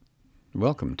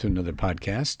Welcome to another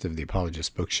podcast of the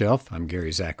Apologist Bookshelf. I'm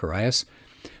Gary Zacharias.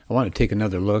 I want to take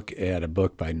another look at a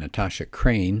book by Natasha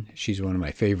Crain. She's one of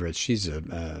my favorites. She's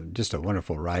just a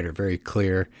wonderful writer, very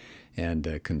clear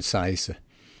and concise.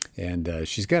 And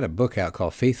she's got a book out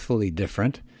called Faithfully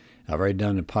Different. I've already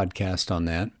done a podcast on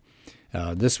that.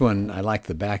 This one, I like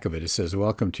the back of it. It says,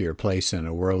 "Welcome to your place in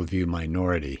a worldview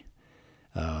minority."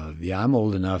 I'm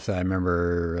old enough that I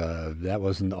remember that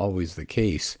wasn't always the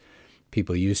case.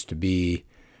 People used to be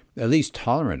at least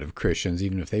tolerant of Christians,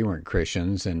 even if they weren't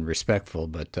Christians, and respectful,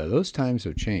 but those times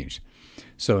have changed.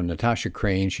 So Natasha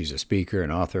Crain, she's a speaker,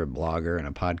 an author, a blogger, and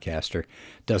a podcaster,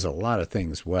 does a lot of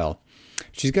things well.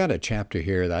 She's got a chapter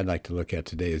here that I'd like to look at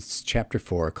today. It's chapter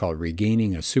 4 called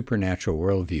Regaining a Supernatural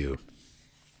Worldview,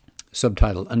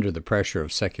 subtitled Under the Pressure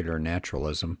of Secular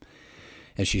Naturalism.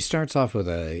 And she starts off with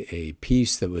a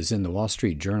piece that was in the Wall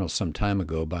Street Journal some time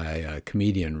ago by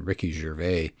comedian Ricky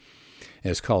Gervais.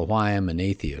 It's called Why I'm an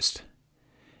Atheist.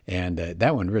 And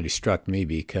that one really struck me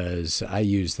because I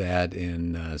use that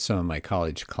in some of my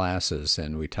college classes,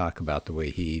 and we talk about the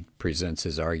way he presents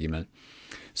his argument.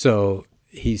 So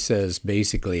he says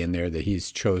basically in there that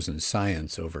he's chosen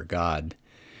science over God.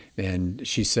 And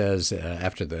she says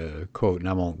after the quote, and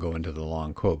I won't go into the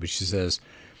long quote, but she says,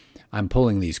 I'm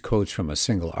pulling these quotes from a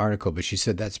single article, but she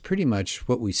said that's pretty much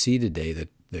what we see today, that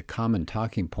the common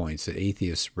talking points that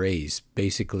atheists raise.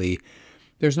 Basically,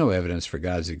 there's no evidence for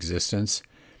God's existence.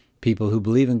 People who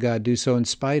believe in God do so in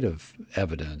spite of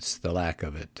evidence, the lack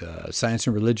of it. Science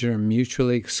and religion are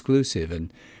mutually exclusive,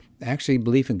 and actually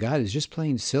belief in God is just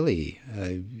plain silly.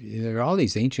 There are all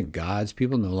these ancient gods.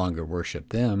 People no longer worship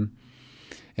them.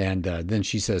 And then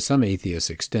she says some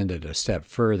atheists extended a step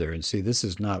further. And see, this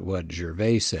is not what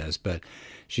Gervais says, but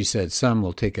she said some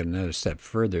will take it another step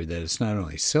further, that it's not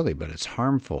only silly, but it's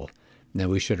harmful, and that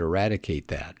we should eradicate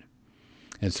that.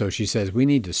 And so she says we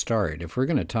need to start. If we're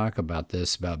going to talk about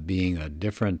this, about being a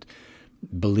different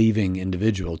believing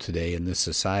individual today in this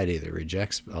society that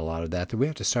rejects a lot of that, then we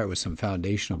have to start with some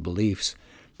foundational beliefs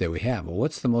that we have. Well,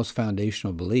 what's the most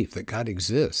foundational belief? That God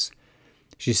exists.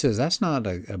 She says that's not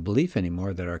a belief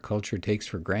anymore that our culture takes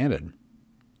for granted.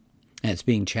 And it's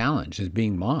being challenged. It's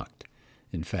being mocked,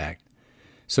 in fact.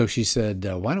 So she said,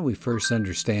 why don't we first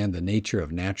understand the nature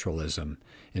of naturalism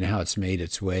and how it's made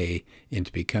its way into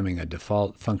becoming a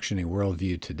default functioning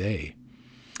worldview today.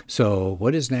 So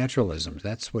what is naturalism?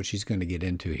 That's what she's going to get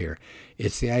into here.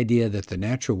 It's the idea that the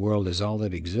natural world is all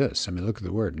that exists. I mean, look at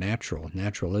the word natural,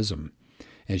 naturalism.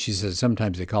 And she says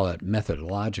sometimes they call it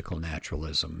methodological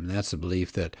naturalism. And that's the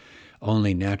belief that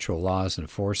only natural laws and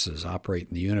forces operate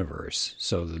in the universe.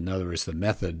 So in other words, the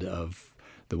method of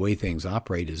the way things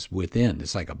operate is within.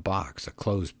 It's like a box, a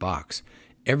closed box.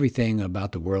 Everything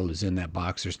about the world is in that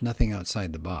box. There's nothing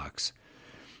outside the box.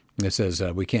 It says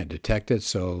we can't detect it,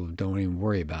 so don't even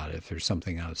worry about it if there's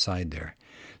something outside there.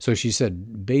 So she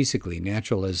said basically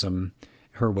naturalism,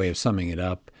 her way of summing it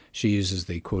up, she uses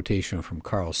the quotation from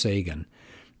Carl Sagan.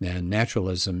 And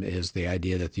naturalism is the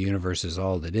idea that the universe is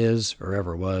all that is, or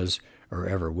ever was, or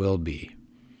ever will be.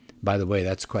 By the way,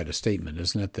 that's quite a statement,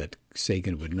 isn't it, that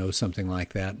Sagan would know something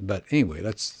like that? But anyway,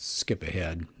 let's skip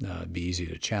ahead. It'd be easy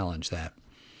to challenge that.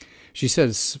 She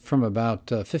says from about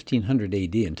 1500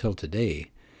 AD until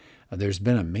today, there's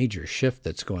been a major shift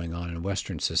that's going on in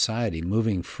Western society,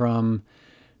 moving from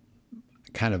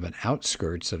kind of an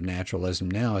outskirts of naturalism.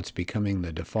 Now it's becoming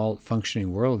the default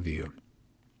functioning worldview.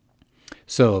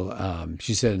 So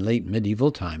she said in late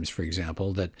medieval times, for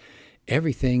example, that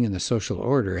everything in the social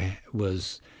order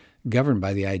was governed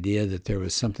by the idea that there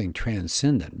was something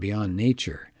transcendent beyond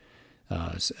nature.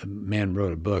 A man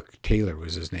wrote a book, Taylor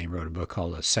was his name, wrote a book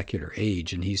called A Secular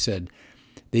Age, and he said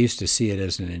they used to see it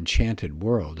as an enchanted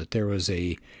world, that there was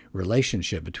a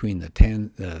relationship between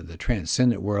the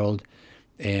transcendent world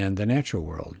and the natural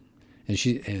world. And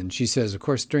she says, of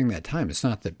course, during that time, it's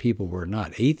not that people were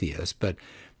not atheists, but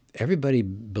everybody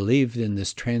believed in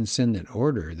this transcendent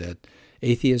order, that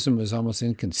atheism was almost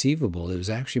inconceivable. It was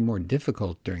actually more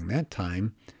difficult during that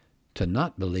time to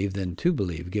not believe than to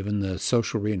believe, given the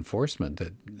social reinforcement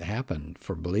that happened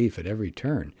for belief at every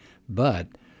turn. But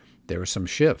there were some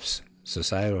shifts,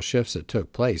 societal shifts that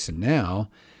took place, and now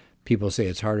people say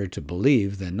it's harder to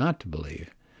believe than not to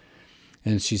believe.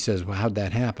 And she says, well, how'd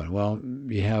that happen? Well,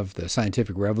 you have the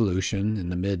scientific revolution in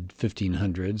the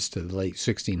mid-1500s to the late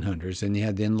 1600s, and you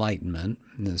had the Enlightenment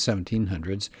in the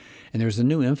 1700s, and there was a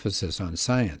new emphasis on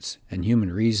science and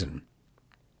human reason.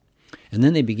 And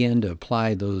then they began to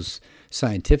apply those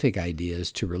scientific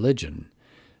ideas to religion,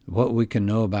 what we can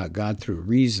know about God through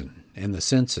reason and the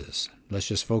senses. Let's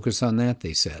just focus on that,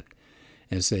 they said.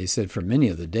 As they said, for many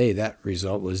of the day, that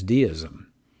result was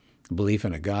deism. belief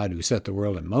in a God who set the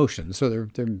world in motion. So there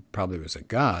probably was a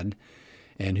God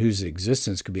and whose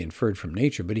existence could be inferred from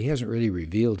nature, but he hasn't really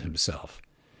revealed himself.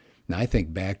 Now, I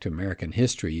think back to American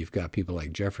history, you've got people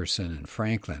like Jefferson and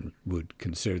Franklin would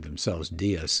consider themselves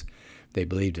deists. They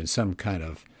believed in some kind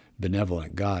of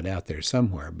benevolent God out there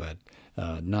somewhere, but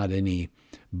not any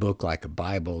book like a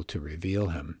Bible to reveal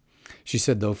him. She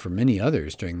said, though, for many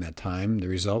others during that time, the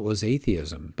result was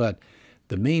atheism. But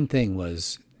the main thing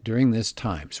was during this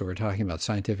time, so we're talking about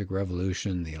scientific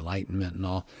revolution, the Enlightenment and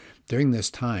all, during this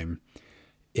time,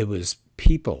 it was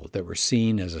people that were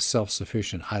seen as a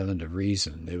self-sufficient island of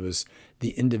reason. It was the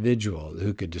individual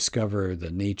who could discover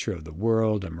the nature of the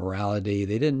world and morality.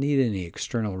 They didn't need any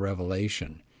external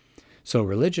revelation. So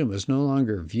religion was no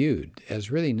longer viewed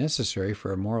as really necessary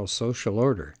for a moral social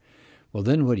order. Well,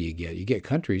 then what do you get? You get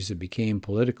countries that became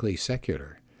politically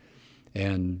secular.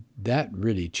 And that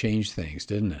really changed things,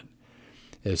 didn't it?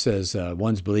 It says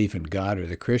one's belief in God or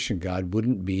the Christian God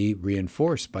wouldn't be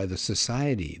reinforced by the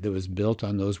society that was built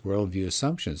on those worldview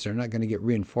assumptions. They're not going to get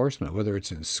reinforcement, whether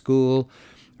it's in school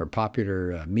or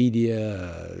popular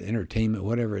media, entertainment,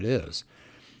 whatever it is.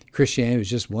 Christianity was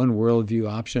just one worldview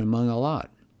option among a lot.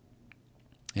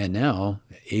 And now,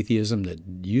 atheism that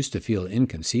used to feel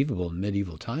inconceivable in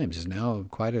medieval times is now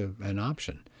quite an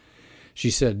option. She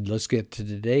said, let's get to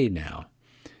today now.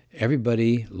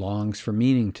 Everybody longs for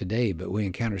meaning today, but we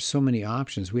encounter so many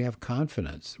options, we have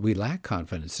confidence. We lack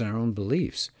confidence in our own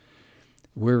beliefs.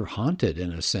 We're haunted,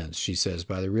 in a sense, she says,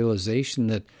 by the realization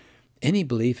that any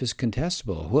belief is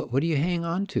contestable. What do you hang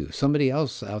on to? Somebody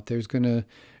else out there is going to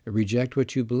reject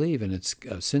what you believe, and it's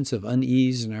a sense of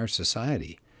unease in our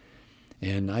society.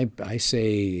 And I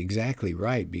say exactly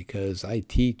right, because I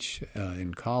teach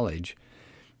in college,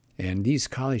 and these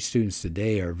college students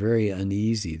today are very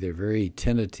uneasy. They're very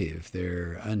tentative.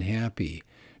 They're unhappy.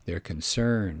 They're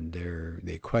concerned.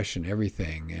 They question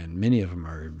everything, and many of them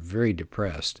are very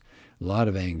depressed, a lot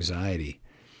of anxiety.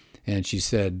 And she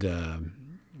said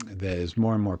that as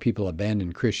more and more people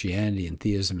abandon Christianity and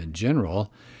theism in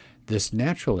general, this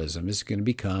naturalism is going to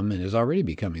become, and is already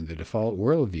becoming, the default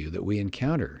worldview that we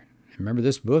encounter. Remember,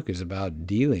 this book is about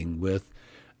dealing with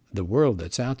the world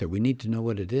that's out there. We need to know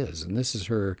what it is. And this is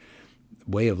her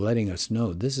way of letting us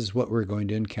know this is what we're going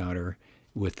to encounter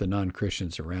with the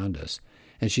non-Christians around us.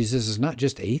 And she says it's not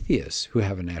just atheists who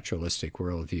have a naturalistic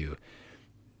worldview.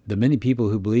 The many people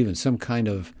who believe in some kind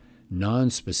of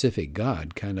non-specific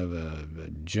God, kind of a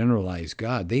generalized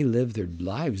God, they live their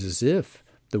lives as if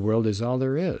the world is all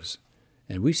there is.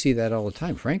 And we see that all the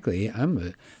time. Frankly,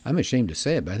 I'm ashamed to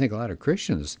say it, but I think a lot of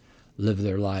Christians live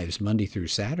their lives Monday through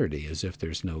Saturday as if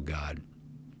there's no God.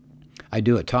 I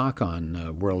do a talk on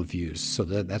worldviews, so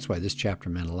that's why this chapter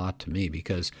meant a lot to me,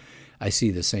 because I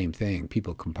see the same thing.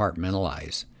 People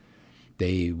compartmentalize.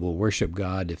 They will worship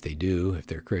God if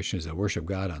they're Christians, they'll worship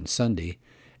God on Sunday,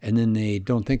 and then they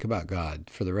don't think about God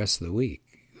for the rest of the week.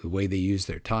 The way they use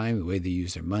their time, the way they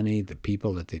use their money, the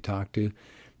people that they talk to,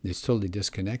 it's totally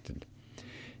disconnected.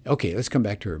 Okay, let's come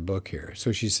back to her book here.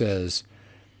 So she says,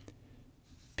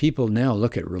 people now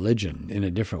look at religion in a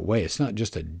different way. It's not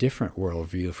just a different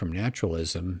worldview from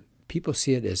naturalism. People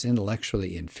see it as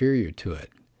intellectually inferior to it.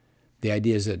 The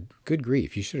idea is that, good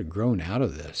grief, you should have grown out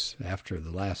of this after the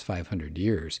last 500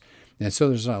 years. And so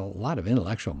there's a lot of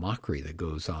intellectual mockery that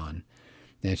goes on.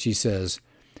 And she says,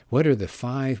 what are the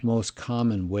 5 most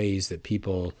common ways that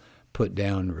people put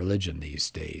down religion these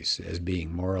days as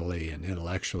being morally and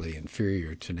intellectually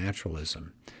inferior to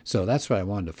naturalism? So that's what I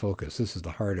wanted to focus. This is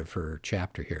the heart of her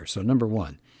chapter here. So number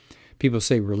 1, people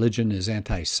say religion is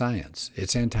anti-science.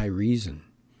 It's anti-reason.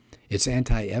 It's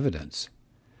anti-evidence.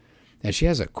 And she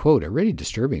has a quote, a really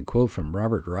disturbing quote from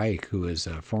Robert Reich, who is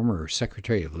a former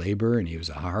Secretary of Labor, and he was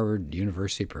a Harvard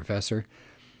University professor.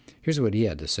 Here's what he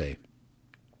had to say.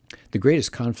 The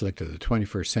greatest conflict of the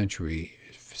 21st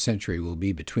century will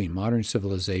be between modern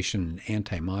civilization and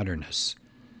anti-modernists.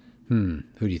 Who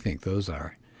do you think those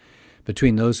are?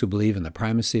 Between those who believe in the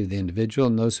primacy of the individual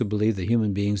and those who believe that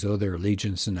human beings owe their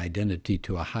allegiance and identity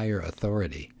to a higher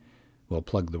authority. We'll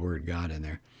plug the word God in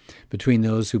there. Between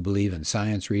those who believe in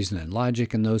science, reason, and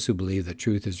logic, and those who believe that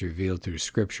truth is revealed through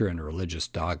Scripture and religious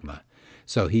dogma.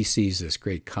 So he sees this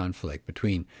great conflict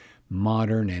between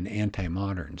modern and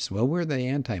anti-moderns. Well, we're the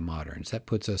anti-moderns. That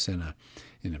puts us in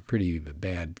a pretty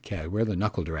bad category. We're the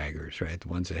knuckle draggers, right? The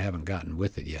ones that haven't gotten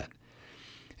with it yet.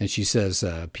 And she says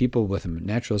people with a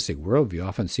naturalistic worldview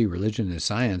often see religion and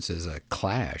science as a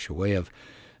clash, a way of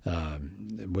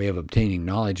obtaining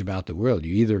knowledge about the world.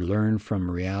 You either learn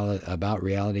about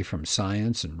reality from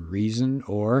science and reason,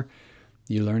 or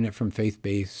you learn it from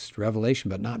faith-based revelation,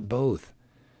 but not both.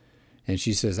 And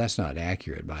she says that's not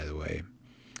accurate, by the way.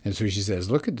 And so she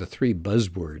says, look at the three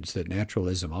buzzwords that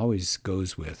naturalism always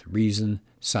goes with: reason,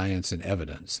 science, and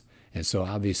evidence. And so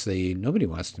obviously nobody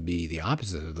wants to be the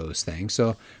opposite of those things,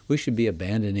 so we should be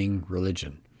abandoning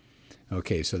religion.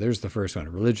 Okay, so there's the first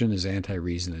one. Religion is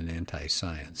anti-reason and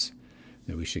anti-science.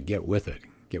 And we should get with it,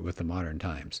 get with the modern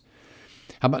times.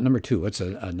 How about number two? What's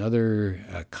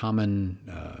another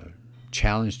common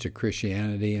challenge to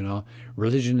Christianity and all?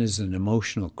 Religion is an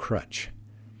emotional crutch.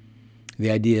 The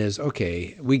idea is,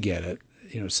 okay, we get it.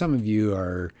 Some of you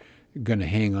are going to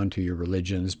hang on to your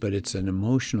religions, but it's an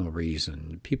emotional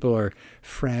reason. People are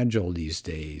fragile these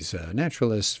days.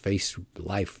 Naturalists face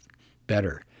life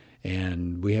better,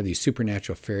 and we have these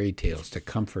supernatural fairy tales to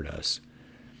comfort us.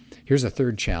 Here's a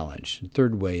third challenge,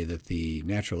 third way that the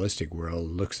naturalistic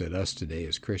world looks at us today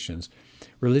as Christians.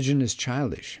 Religion is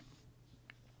childish.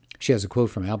 She has a quote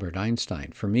from Albert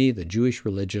Einstein. For me, the Jewish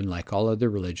religion, like all other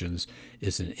religions,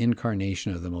 is an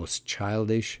incarnation of the most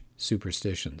childish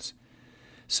superstitions.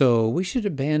 So we should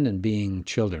abandon being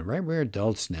children, right? We're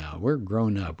adults now. We're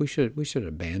grown up. We should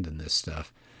abandon this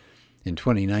stuff. In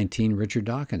 2019, Richard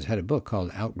Dawkins had a book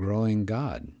called Outgrowing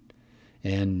God.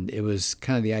 And it was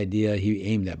kind of the idea, he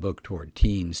aimed that book toward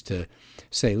teens to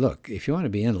say, look, if you want to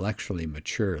be intellectually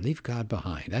mature, leave God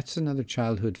behind. That's another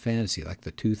childhood fantasy, like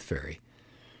the tooth fairy.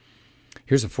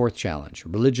 Here's a fourth challenge.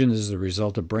 Religion is the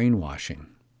result of brainwashing.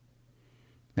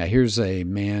 Now, here's a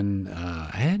man,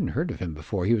 I hadn't heard of him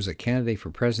before. He was a candidate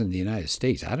for president of the United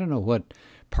States. I don't know what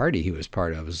party he was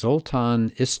part of.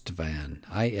 Zoltan Istvan,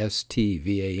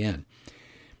 I-S-T-V-A-N.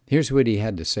 Here's what he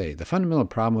had to say. The fundamental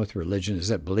problem with religion is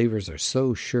that believers are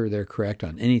so sure they're correct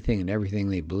on anything and everything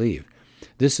they believe.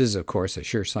 This is, of course, a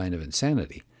sure sign of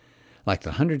insanity. Like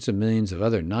the hundreds of millions of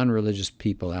other non-religious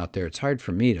people out there, it's hard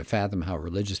for me to fathom how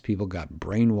religious people got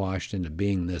brainwashed into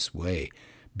being this way,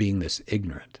 being this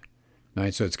ignorant. All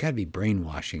right, so it's got to be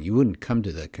brainwashing. You wouldn't come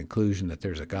to the conclusion that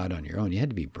there's a God on your own. You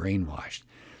had to be brainwashed.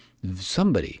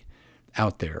 Somebody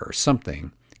out there or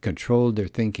something controlled their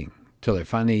thinking till they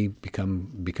finally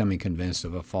becoming convinced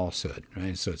of a falsehood.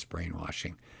 Right, so it's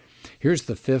brainwashing. Here's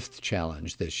the fifth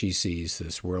challenge that she sees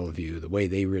this worldview, the way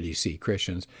they really see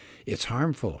Christians. It's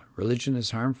harmful. Religion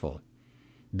is harmful.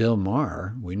 Bill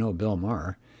Maher, we know Bill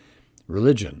Maher,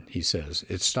 religion, he says,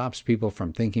 it stops people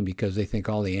from thinking because they think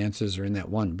all the answers are in that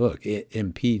one book. It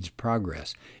impedes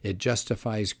progress. It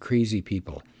justifies crazy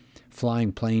people.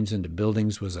 Flying planes into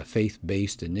buildings was a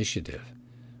faith-based initiative.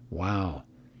 Wow.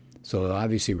 So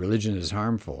obviously religion is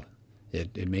harmful.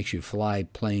 It makes you fly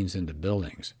planes into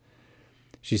buildings.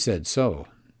 She said, so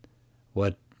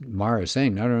what Mara is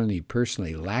saying, not only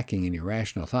personally lacking in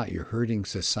irrational thought, you're hurting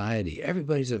society.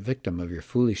 Everybody's a victim of your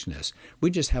foolishness. We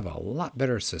just have a lot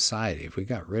better society if we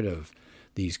got rid of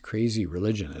these crazy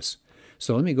religionists.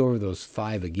 So let me go over those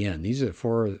five again. These are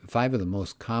five of the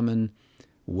most common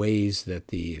ways that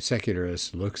the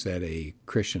secularist looks at a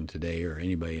Christian today or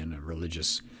anybody in a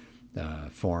religious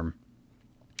form.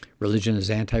 Religion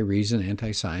is anti-reason,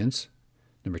 anti-science.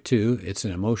 Number two, it's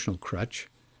an emotional crutch.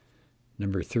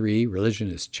 Number three,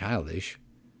 religion is childish.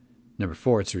 Number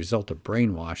four, it's a result of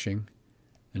brainwashing.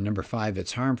 And number five,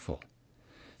 it's harmful.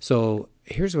 So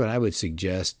here's what I would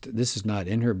suggest. This is not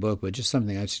in her book, but just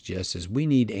something I'd suggest is we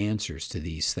need answers to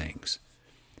these things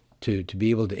to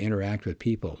be able to interact with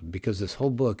people, because this whole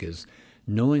book is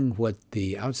knowing what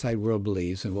the outside world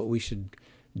believes and what we should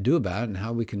do about it and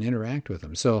how we can interact with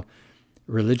them. So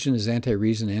religion is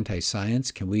anti-reason,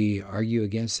 anti-science. Can we argue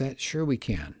against that? Sure we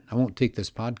can. I won't take this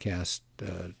podcast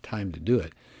time to do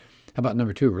it. How about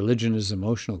number two? Religion is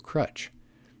emotional crutch.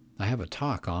 I have a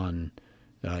talk on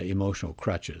emotional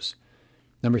crutches.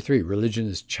 Number three, religion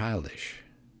is childish.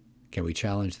 Can we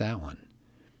challenge that one?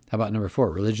 How about number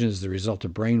four? Religion is the result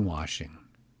of brainwashing.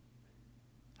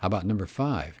 How about number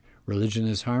five? Religion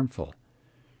is harmful.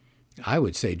 I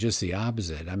would say just the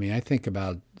opposite. I mean, I think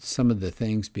about some of the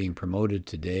things being promoted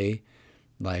today,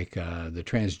 like the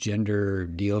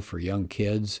transgender deal for young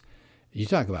kids. You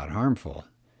talk about harmful.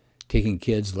 Taking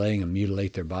kids, letting them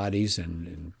mutilate their bodies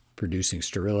and producing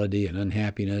sterility and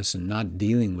unhappiness and not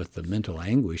dealing with the mental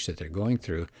anguish that they're going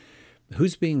through.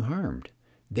 Who's being harmed?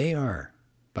 They are,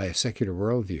 by a secular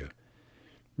worldview.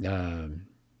 How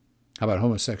about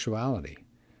homosexuality?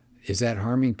 Is that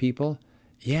harming people?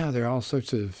 Yeah, there are all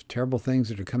sorts of terrible things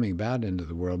that are coming about into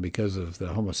the world because of the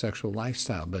homosexual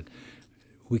lifestyle, but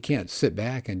we can't sit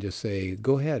back and just say,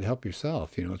 go ahead, help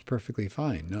yourself. It's perfectly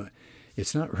fine. No,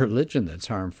 it's not religion that's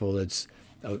harmful. It's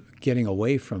getting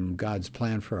away from God's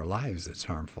plan for our lives that's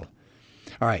harmful.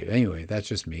 All right, anyway, that's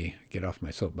just me. Get off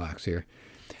my soapbox here.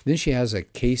 Then she has a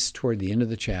case toward the end of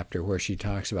the chapter where she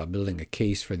talks about building a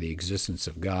case for the existence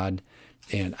of God.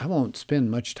 And I won't spend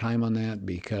much time on that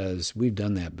because we've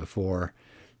done that before.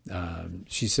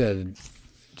 She said,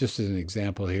 just as an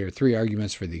example here, 3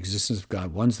 arguments for the existence of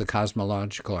God. One's the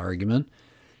cosmological argument.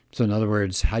 So in other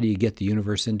words, how do you get the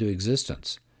universe into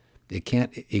existence? It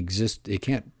can't exist. It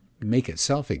can't make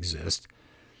itself exist.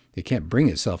 It can't bring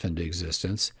itself into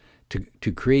existence.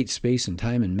 To create space and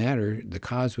time and matter, the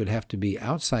cause would have to be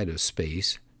outside of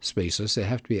space, spaceless. It'd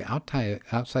have to be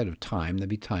outside of time. That'd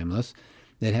be timeless.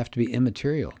 It'd have to be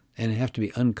immaterial. And it'd have to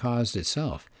be uncaused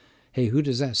itself. Hey, who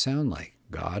does that sound like?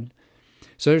 God.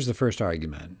 So there's the first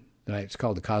argument. Right? It's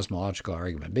called the cosmological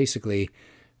argument. Basically,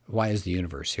 why is the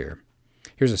universe here?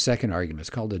 Here's a second argument. It's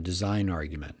called the design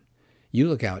argument. You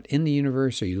look out in the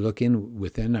universe, or you look in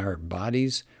within our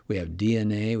bodies, we have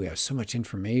DNA, we have so much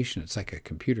information. It's like a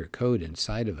computer code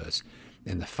inside of us.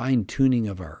 And the fine-tuning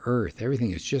of our earth,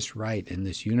 everything is just right in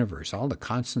this universe. All the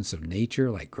constants of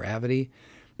nature, like gravity,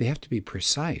 they have to be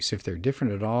precise. If they're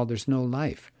different at all, there's no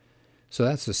life. So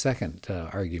that's the second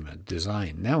argument,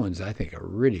 design. That one's, I think, a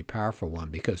really powerful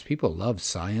one because people love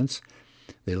science.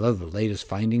 They love the latest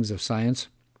findings of science.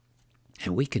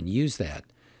 And we can use that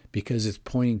because it's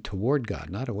pointing toward God,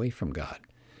 not away from God.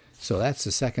 So that's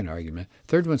the second argument.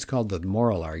 Third one's called the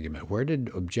moral argument. Where did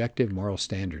objective moral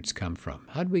standards come from?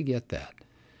 How did we get that?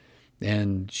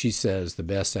 And she says the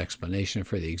best explanation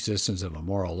for the existence of a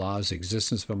moral law is the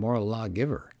existence of a moral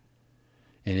lawgiver.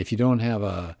 And if you don't have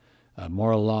a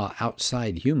moral law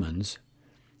outside humans,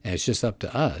 and it's just up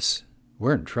to us,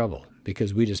 we're in trouble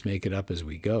because we just make it up as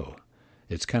we go.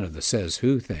 It's kind of the says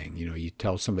who thing. You know, you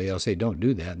tell somebody else, hey, don't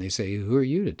do that. And they say, who are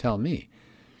you to tell me?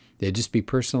 They'd just be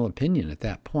personal opinion at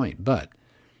that point. But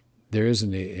there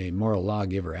isn't a moral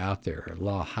lawgiver out there, a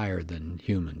law higher than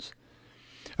humans.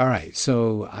 All right,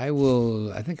 so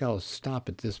I think I'll stop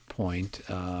at this point.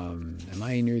 Am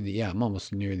I near I'm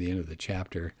almost near the end of the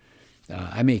chapter.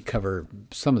 I may cover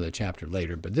some of the chapter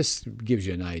later, but this gives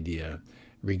you an idea,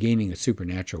 regaining a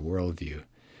supernatural worldview.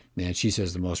 And she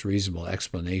says the most reasonable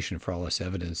explanation for all this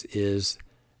evidence is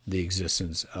the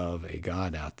existence of a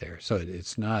God out there. So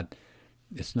it's not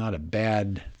a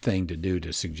bad thing to do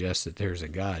to suggest that there's a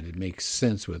God. It makes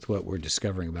sense with what we're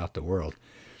discovering about the world.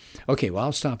 Okay, well,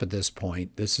 I'll stop at this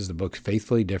point. This is the book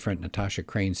Faithfully Different. Natasha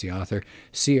Crain's the author,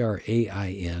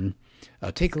 Crain.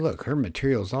 Take a look. Her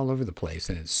material's all over the place,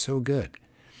 and it's so good.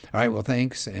 All right, well,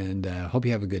 thanks, and hope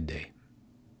you have a good day.